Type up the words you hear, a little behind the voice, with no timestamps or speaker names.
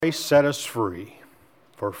Christ set us free.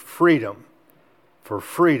 For freedom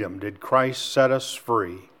did Christ set us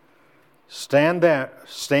free. Stand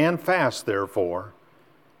fast, therefore.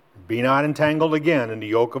 Be not entangled again in the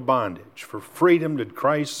yoke of bondage. For freedom did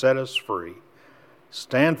Christ set us free.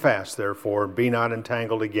 Stand fast, therefore, and be not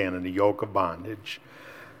entangled again in the yoke of bondage.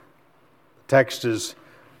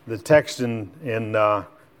 The text in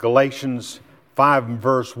Galatians 5 and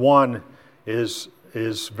verse 1 is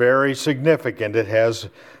very significant. It has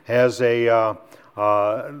a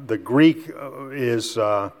the Greek is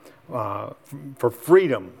for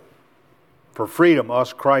freedom. For freedom,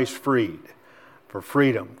 us Christ freed. For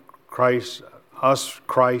freedom, us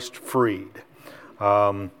Christ freed.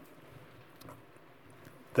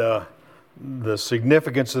 The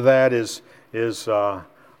significance of that is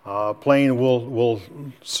plain. We'll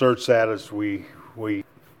search that as we.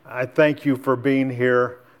 I thank you for being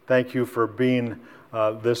here. Thank you for being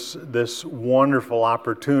this wonderful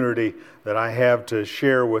opportunity that I have to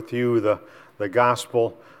share with you the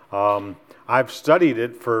gospel. I've studied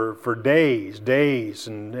it for days,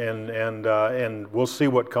 and we'll see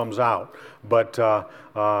what comes out. But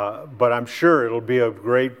I'm sure it'll be of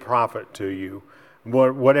great profit to you,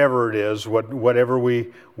 whatever it is, whatever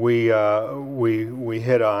we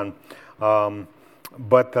hit on.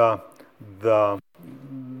 But the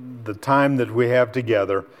time that we have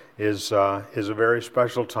together is a very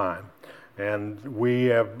special time, and we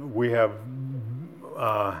have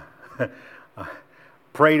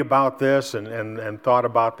prayed about this and thought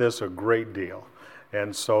about this a great deal,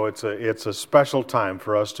 and so it's a special time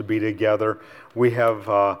for us to be together. We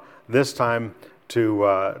have this time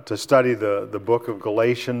to study the book of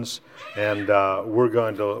Galatians, and we're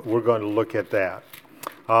going to look at that.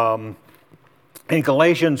 In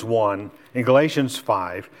Galatians 1, in Galatians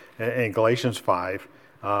 5,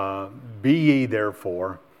 be ye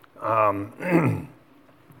therefore. I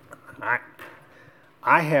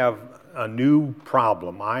have a new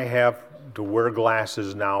problem. I have to wear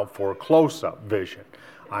glasses now for close-up vision.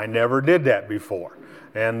 I never did that before,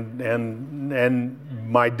 and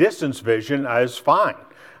my distance vision is fine.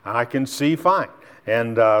 I can see fine,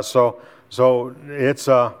 and so it's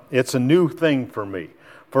a new thing for me.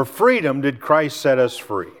 For freedom did Christ set us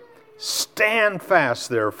free. Stand fast,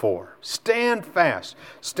 therefore. Stand fast.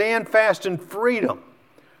 Stand fast in freedom.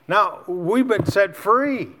 Now we've been set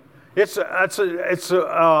free. It's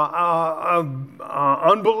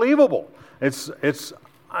unbelievable. It's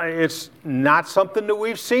not something that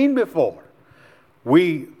we've seen before.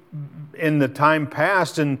 We, in the time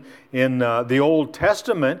past, in the Old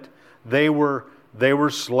Testament, they were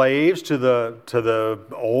slaves to the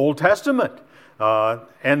Old Testament,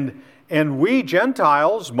 and we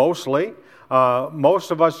Gentiles mostly,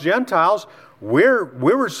 most of us Gentiles, we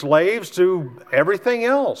were slaves to everything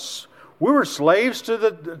else. We were slaves to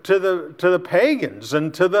the pagans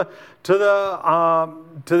and to the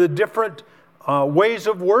different ways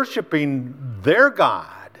of worshiping their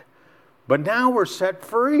God. But now we're set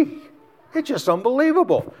free. It's just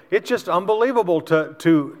unbelievable. It's just unbelievable to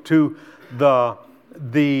the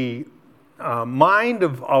mind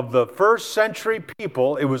of the first century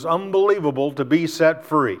people. It was unbelievable to be set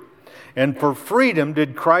free. And for freedom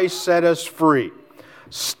did Christ set us free.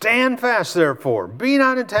 Stand fast, therefore. Be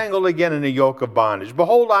not entangled again in a yoke of bondage.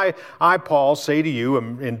 Behold, I Paul, say to you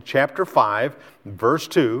in chapter 5, verse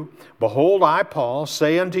 2, Behold, I, Paul,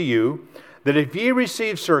 say unto you, that if ye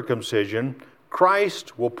receive circumcision,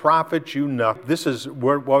 Christ will profit you nothing. This is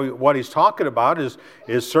what he's talking about is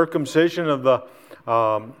circumcision of the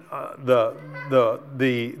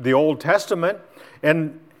Old Testament,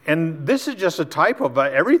 and this is just a type of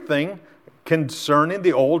everything concerning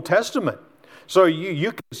the Old Testament. So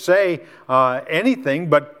you can say anything,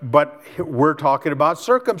 but we're talking about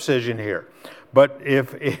circumcision here. But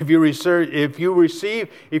if you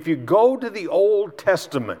go to the Old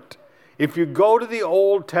Testament,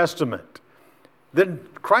 then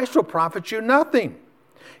Christ will profit you nothing.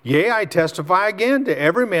 Yea, I testify again to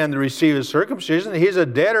every man that receiveth circumcision, that he is a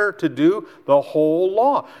debtor to do the whole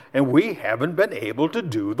law. And we haven't been able to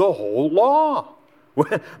do the whole law.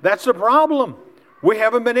 That's the problem. We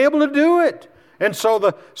haven't been able to do it. And so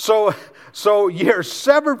ye are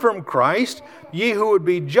severed from Christ, ye who would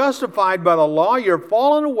be justified by the law, you're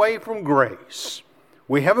fallen away from grace.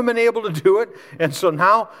 We haven't been able to do it, and so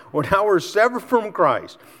now we're severed from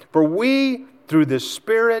Christ. For we, through the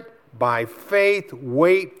Spirit, by faith,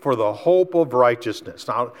 wait for the hope of righteousness.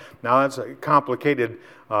 Now that's a complicated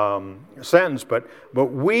sentence, but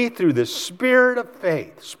we, through the Spirit of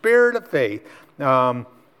faith,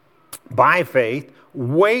 by faith,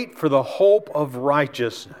 wait for the hope of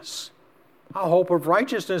righteousness. Our hope of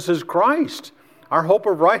righteousness is Christ. Our hope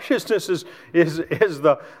of righteousness is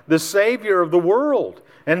the Savior of the world.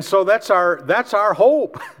 And so that's our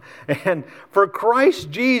hope. And for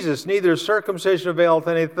Christ Jesus, neither circumcision availeth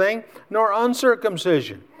anything, nor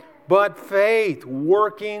uncircumcision, but faith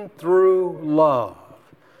working through love.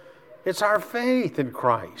 It's our faith in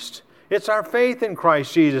Christ. It's our faith in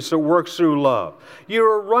Christ Jesus that works through love. You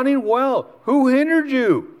are running well. Who hindered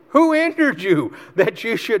you? Who hindered you that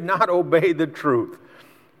you should not obey the truth?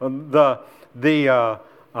 We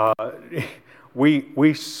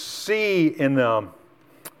see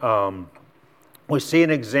we see an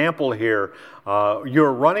example here.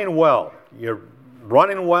 You're running well. You're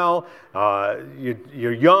running well.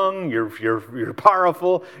 You're young. You're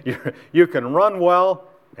powerful. You can run well.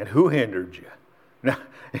 And who hindered you? Now,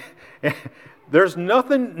 there's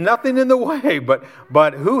nothing in the way,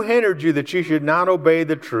 but who hindered you that you should not obey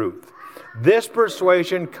the truth? This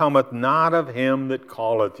persuasion cometh not of him that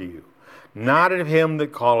calleth you, not of him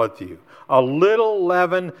that calleth you. A little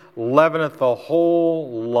leaven leaveneth the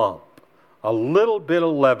whole lump. A little bit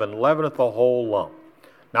of leaven leaveneth the whole lump.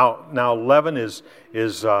 Now leaven is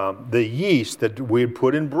the yeast that we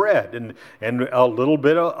put in bread, and a little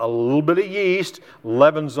bit of yeast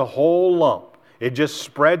leavens the whole lump. It just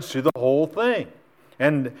spreads through the whole thing,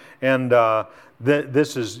 and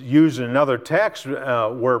this is used in another text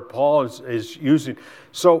where Paul is using.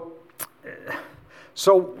 So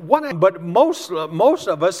what? But most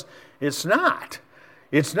of us, it's not.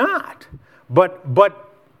 It's not. But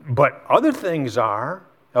other things are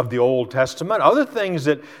of the Old Testament, other things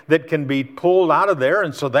that can be pulled out of there,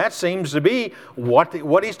 and so that seems to be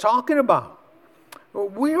what he's talking about.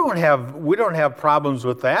 We don't have problems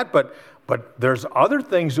with that, but there's other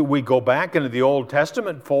things that we go back into the Old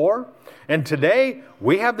Testament for, and today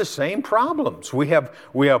we have the same problems. We have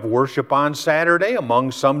worship on Saturday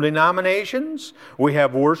among some denominations. We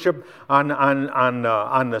have worship on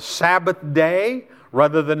the Sabbath day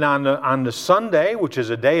rather than on the Sunday, which is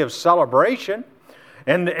a day of celebration.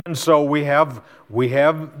 And so we have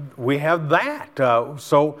that.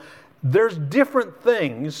 So there's different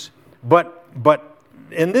things, but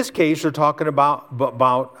in this case we're talking about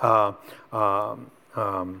the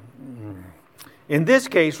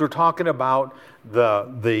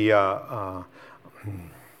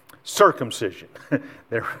circumcision.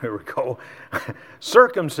 There we go,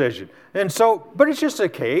 circumcision. And so, but it's just a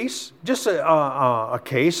case, a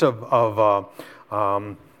case of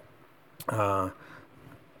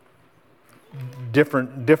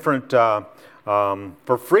different.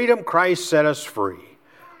 For freedom, Christ set us free.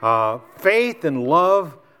 Faith and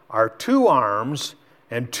love are two arms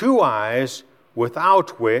and two eyes,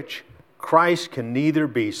 without which Christ can neither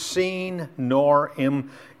be seen nor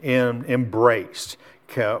embraced.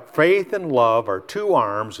 Faith and love are two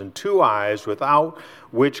arms and two eyes, without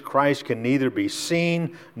which Christ can neither be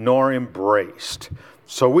seen nor embraced.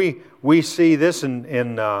 So we see this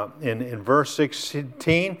in verse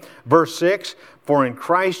 16, verse 6. For in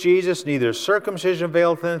Christ Jesus neither circumcision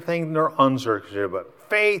availeth anything nor uncircumcision, but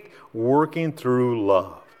faith working through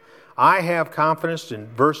love. I have confidence, in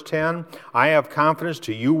verse 10, I have confidence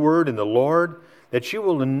to you word in the Lord, that you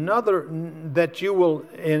will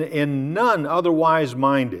in none otherwise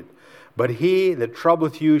minded, but he that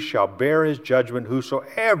troubleth you shall bear his judgment,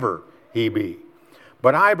 whosoever he be.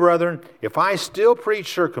 But I, brethren, if I still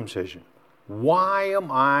preach circumcision, why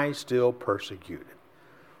am I still persecuted?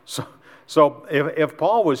 So if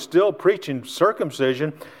Paul was still preaching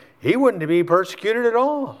circumcision, he wouldn't be persecuted at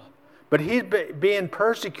all. But he's being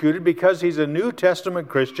persecuted because he's a New Testament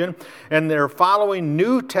Christian and they're following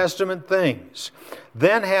New Testament things.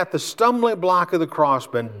 Then hath the stumbling block of the cross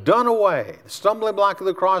been done away. The stumbling block of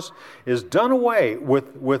the cross is done away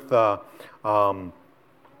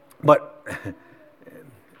but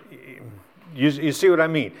you see what I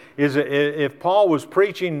mean? If Paul was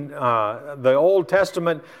preaching the Old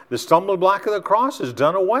Testament, the stumbling block of the cross is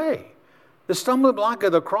done away. The stumbling block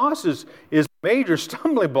of the cross is a major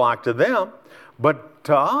stumbling block to them, but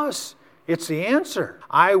to us, it's the answer.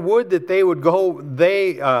 I would that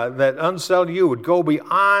that unsettled you would go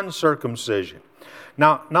beyond circumcision.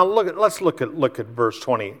 Now let's look at verse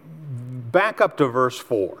 20. Back up to verse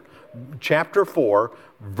 4. Chapter 4,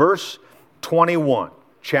 verse 21.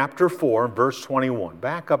 Chapter 4, verse 21.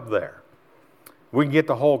 Back up there. We can get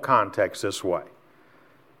the whole context this way.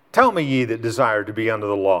 Tell me, ye that desire to be under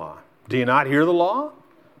the law. Do you not hear the law?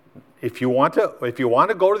 If you want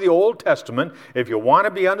to go to the Old Testament, if you want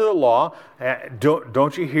to be under the law,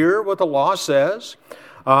 don't you hear what the law says?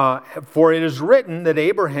 For it is written that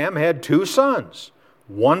Abraham had two sons,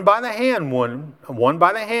 one by the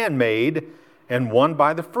handmaid, and one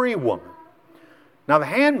by the free woman. Now the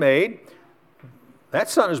handmaid that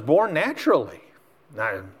son is born naturally.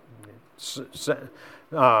 Now,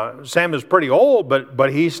 Sam is pretty old, but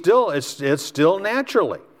it's still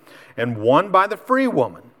naturally, and one by the free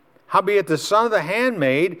woman. Howbeit the son of the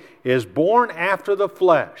handmaid is born after the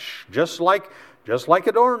flesh, just like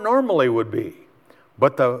it normally would be.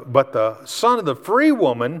 But the son of the free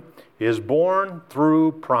woman is born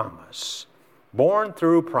through promise. Born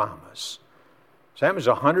through promise. Sam is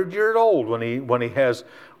 100 years old when he has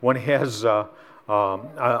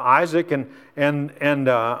Isaac and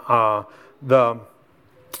the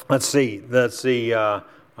let's see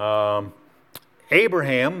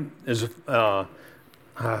Abraham is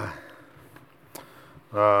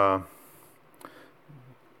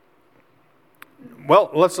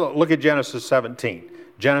well, let's look at Genesis 17.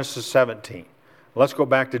 Genesis 17. Let's go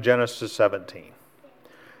back to Genesis 17.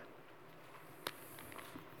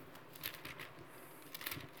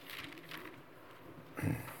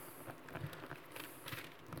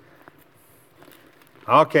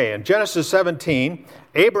 Okay, in Genesis 17,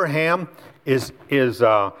 Abraham is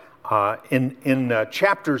in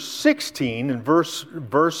chapter 16, in verse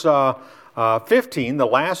 15, the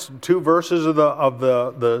last two verses of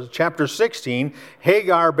the chapter 16.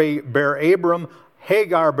 Hagar bare Abram.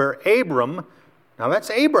 Now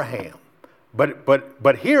that's Abraham,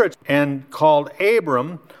 but here it's and called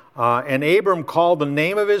Abram, and Abram called the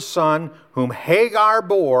name of his son whom Hagar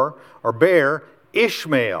bare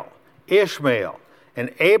Ishmael. And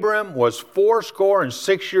Abram was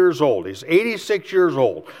 86 years old. He's 86 years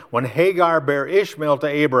old when Hagar bare Ishmael to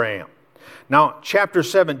Abraham. Now, chapter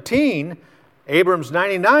 17, Abram's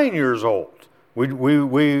 99 years old.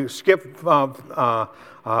 We skipped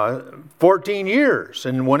 14 years.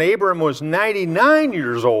 And when Abram was 99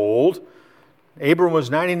 years old, and 90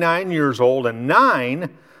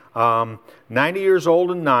 years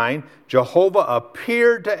old and 9, Jehovah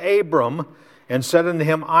appeared to Abram and said unto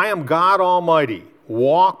him, I am God Almighty.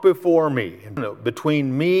 Walk before me,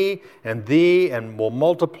 between me and thee, and will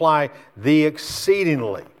multiply thee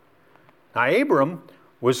exceedingly. Now, Abram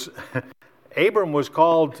was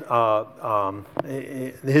called,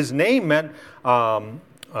 his name meant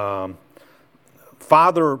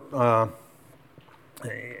father,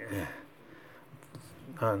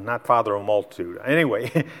 not father of a multitude.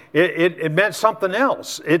 Anyway, it meant something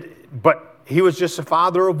else. But he was just a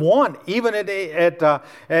father of one, even at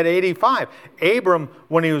 85. Abram,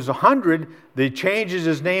 when he was 100, they changes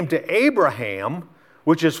his name to Abraham,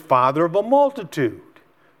 which is father of a multitude.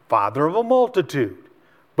 Father of a multitude.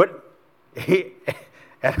 But he,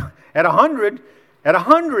 at 100,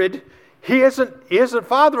 he isn't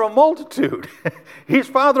father of a multitude. He's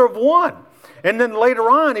father of one. And then later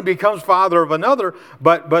on, he becomes father of another,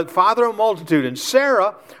 but father of a multitude. And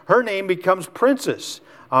Sarah, her name becomes princess.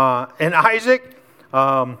 And Isaac,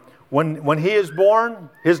 when he is born,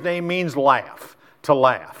 his name means laugh, to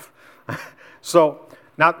laugh. So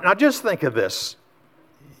now just think of this.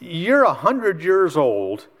 You're 100 years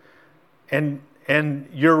old, and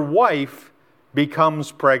your wife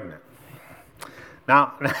becomes pregnant.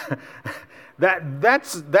 Now,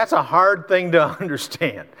 that's a hard thing to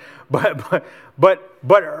understand. But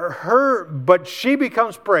she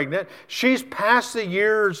becomes pregnant. She's past the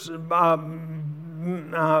years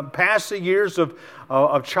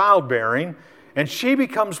of childbearing, and she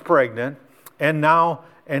becomes pregnant, and now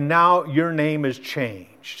your name is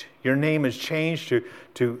changed. Your name is changed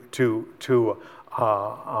to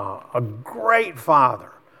a great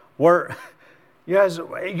father. Where yes,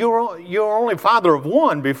 you were only father of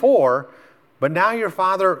one before, but now your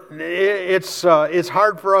father. It's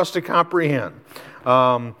hard for us to comprehend.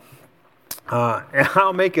 And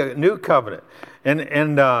I'll make a new covenant,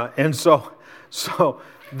 and so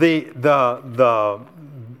the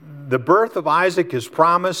birth of Isaac is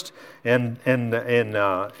promised in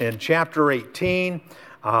chapter 18,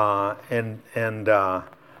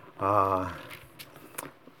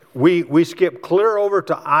 we skip clear over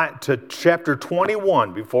to chapter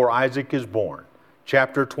 21 before Isaac is born.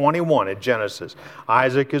 Chapter 21 at Genesis.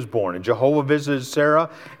 Isaac is born. And Jehovah visited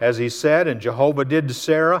Sarah as he said, and Jehovah did to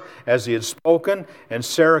Sarah as he had spoken. And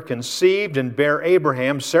Sarah conceived and bare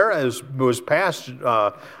Abraham. Sarah was past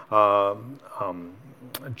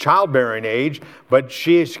childbearing age, but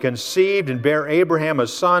she is conceived and bare Abraham a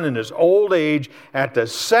son in his old age at the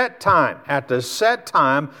set time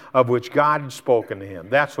of which God had spoken to him.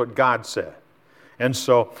 That's what God said. And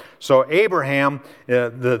so Abraham,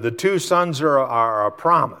 the two sons are a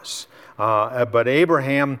promise. But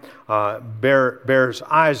Abraham bears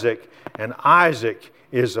Isaac, and Isaac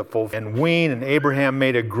is a fulfillment. And weaned, and Abraham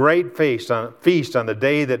made a great feast on the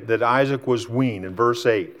day that Isaac was weaned, in verse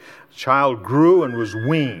 8. The child grew and was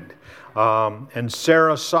weaned. And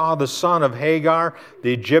Sarah saw the son of Hagar,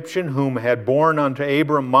 the Egyptian, whom had borne unto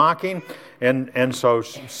Abram mocking. And so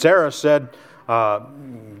Sarah said,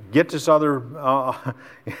 get this other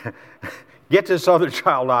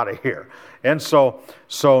child out of here. And so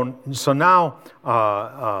now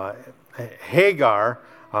Hagar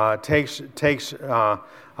takes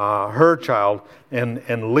her child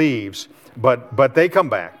and leaves, but they come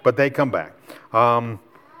back.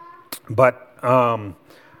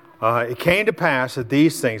 It came to pass that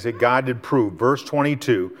these things that God did prove, verse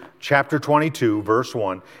 22, chapter 22, verse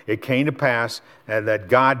 1, it came to pass that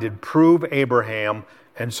God did prove Abraham,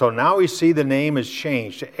 and so now we see the name is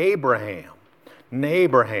changed to Abraham.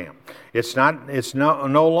 Abraham. It's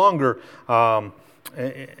no longer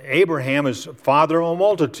Abraham is father of a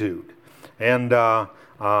multitude, and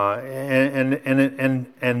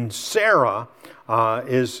Sarah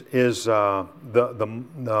is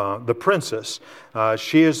the princess.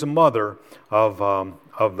 She is the mother of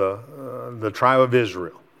the tribe of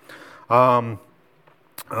Israel.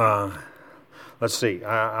 Let's see.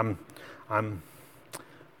 I'm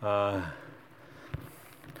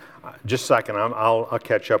just a second. I'll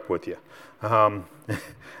catch up with you.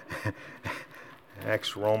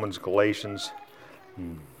 Acts, Romans, Galatians.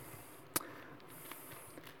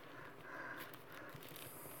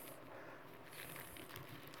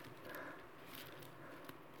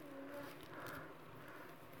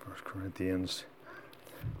 First Corinthians.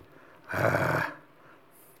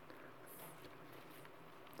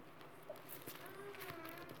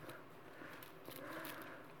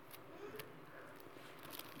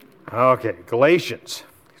 Okay, Galatians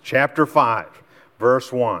chapter 5,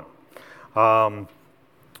 verse 1. I'm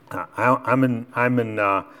in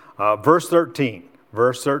verse 13.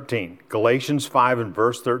 Verse 13. Galatians 5 and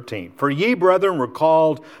verse 13. For ye, brethren, were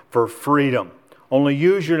called for freedom. Only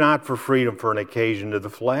use you not for freedom for an occasion to the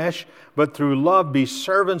flesh, but through love be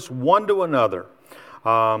servants one to another.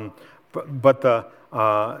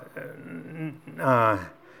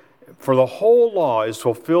 For the whole law is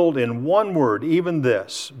fulfilled in one word, even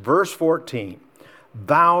this. Verse 14.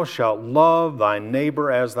 Thou shalt love thy neighbor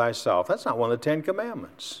as thyself. That's not one of the 10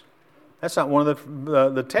 commandments. That's not one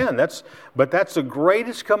of the 10. But that's the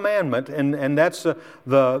greatest commandment, and that's that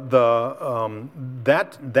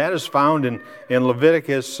is found in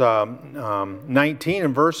Leviticus 19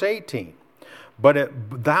 and verse 18. But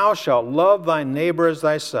thou shalt love thy neighbor as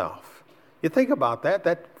thyself. You think about that.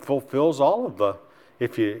 That fulfills all of the.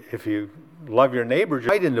 If you love your neighbor,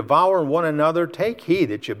 bite and devour one another. Take heed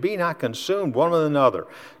that you be not consumed one with another.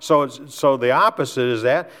 So the opposite is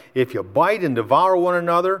that if you bite and devour one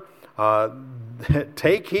another,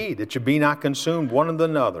 take heed that you be not consumed one with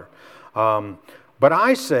another. But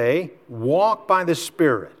I say, walk by the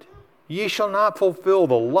Spirit. Ye shall not fulfill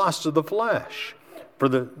the lust of the flesh. For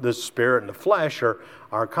the Spirit and the flesh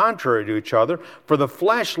are contrary to each other. For the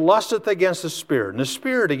flesh lusteth against the Spirit, and the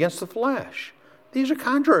Spirit against the flesh. These are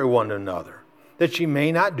contrary one to another, that ye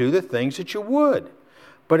may not do the things that you would.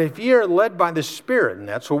 But if ye are led by the Spirit, and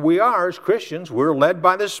that's what we are as Christians, we're led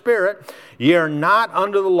by the Spirit, ye are not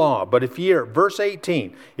under the law. But if ye are, verse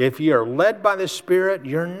 18, if ye are led by the Spirit,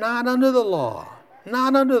 you're not under the law.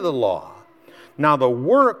 Not under the law. Now the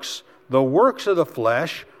works of the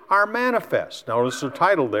flesh are manifest. Notice the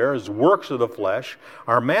title there is Works of the Flesh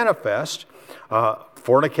are manifest.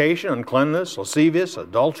 Fornication, uncleanness, lasciviousness,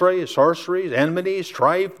 adultery, sorceries, enmities,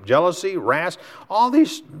 strife, jealousy, wrath, all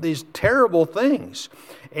these terrible things.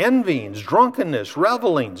 Envyings, drunkenness,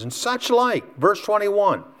 revelings, and such like. Verse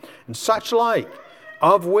 21, and such like,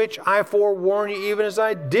 of which I forewarn you, even as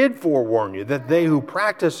I did forewarn you, that they who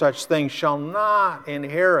practice such things shall not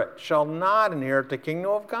inherit the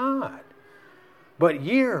kingdom of God. But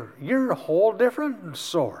you're a whole different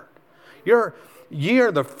sort. Ye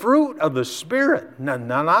are the fruit of the Spirit. No,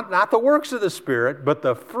 not the works of the Spirit, but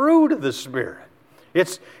the fruit of the Spirit.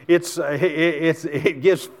 It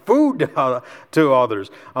gives food to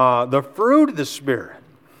others. The fruit of the Spirit.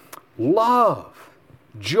 Love,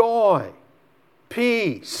 joy,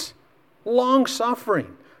 peace,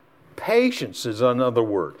 long-suffering. Patience is another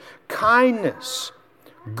word. Kindness,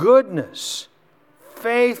 goodness,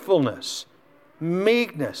 faithfulness,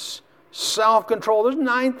 meekness, self-control. There's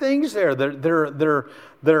 9 things there. They're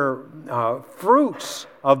fruits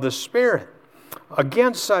of the Spirit.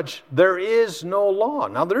 Against such, there is no law.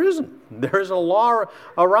 Now, there isn't. There is a law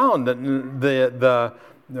around. There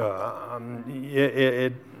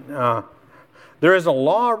is a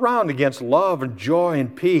law around against love and joy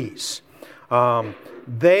and peace.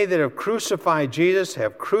 They that have crucified Jesus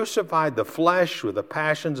have crucified the flesh with the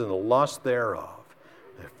passions and the lust thereof.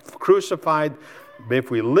 They've crucified.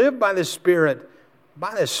 If we live by the Spirit,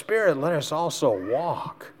 by the Spirit let us also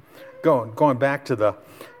walk. Going back to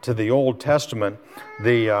the Old Testament,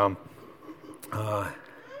 there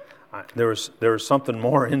was something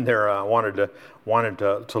more in there I wanted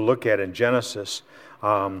to look at in Genesis.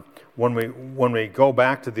 When we go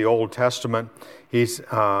back to the Old Testament,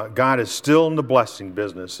 God is still in the blessing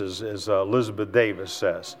business, as Elizabeth Davis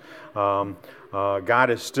says. God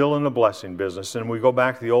is still in the blessing business, and we go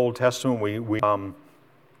back to the Old Testament.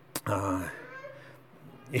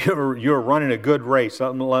 You're running a good race.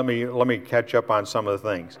 Let me catch up on some of the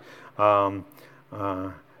things.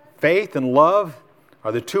 Faith and love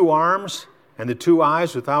are the two arms and the two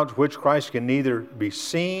eyes without which Christ can neither be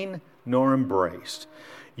seen nor embraced.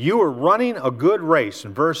 You are running a good race.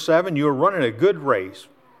 In verse 7, you are running a good race.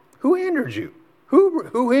 Who hindered you?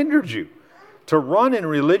 Who hindered you? To run in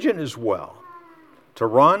religion is well. To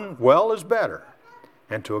run well is better.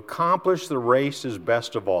 And to accomplish the race is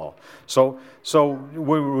best of all. So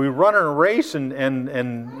we run in a race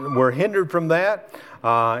and we're hindered from that.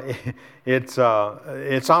 It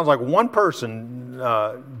sounds like one person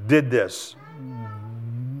did this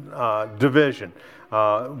division.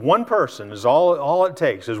 One person is all it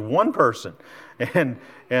takes is one person, and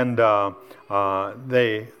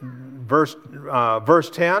verse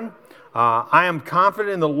 10. I am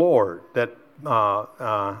confident in the Lord that.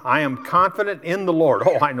 I am confident in the Lord.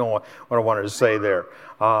 Oh, I know what I wanted to say there.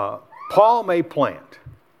 Paul may plant.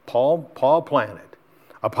 Paul planted.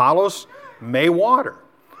 Apollos may water.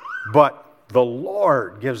 But the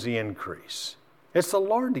Lord gives the increase. It's the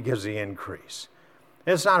Lord that gives the increase.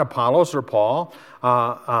 It's not Apollos or Paul.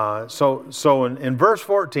 So in verse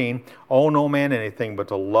 14, owe no man anything but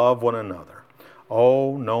to love one another.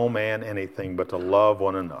 Owe no man anything but to love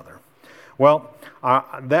one another. Well,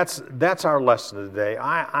 that's our lesson today.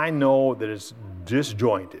 I know that it's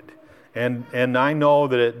disjointed, and I know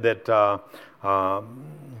that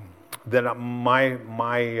my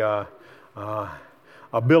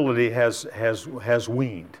ability has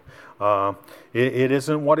weaned. It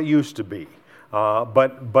isn't what it used to be.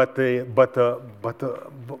 But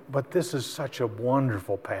this is such a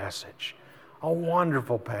wonderful passage, a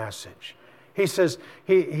wonderful passage. He says,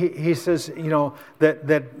 he says, you know, that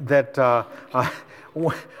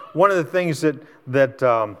one of the things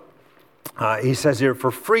that he says here,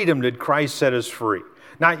 for freedom did Christ set us free.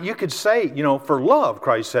 Now, you could say, you know, for love,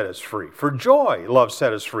 Christ set us free. For joy, love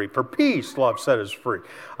set us free. For peace, love set us free.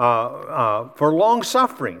 For long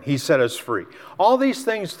suffering, he set us free. All these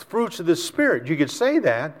things, fruits of the Spirit, you could say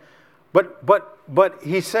that. But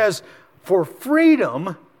he says, for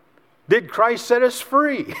freedom did Christ set us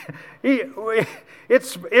free.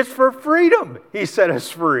 It's for freedom he set us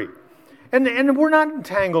free. And we're not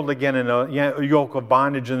entangled again in a yoke of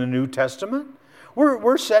bondage in the New Testament.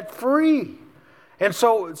 We're set free. And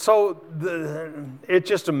so it's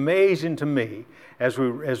just amazing to me as we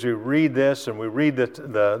read this and we read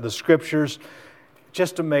the Scriptures,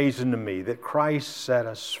 just amazing to me that Christ set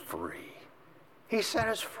us free. He set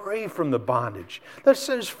us free from the bondage. He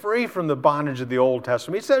set us free from the bondage of the Old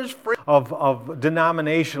Testament. He set us free of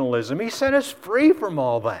denominationalism. He set us free from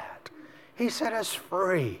all that. He set us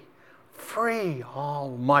free. Free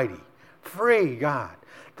Almighty. Free God.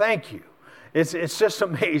 Thank you. It's just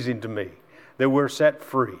amazing to me that we're set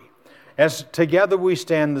free. As together we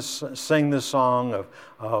stand to sing the song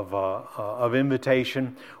of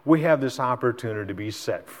invitation, we have this opportunity to be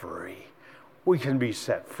set free. We can be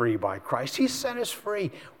set free by Christ. He set us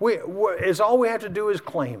free. All we have to do is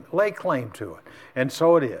lay claim to it. And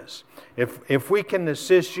so it is. If we can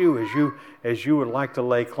assist you as you would like to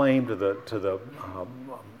lay claim to the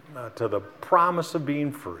promise of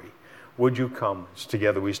being free, would you come as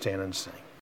together we stand and sing?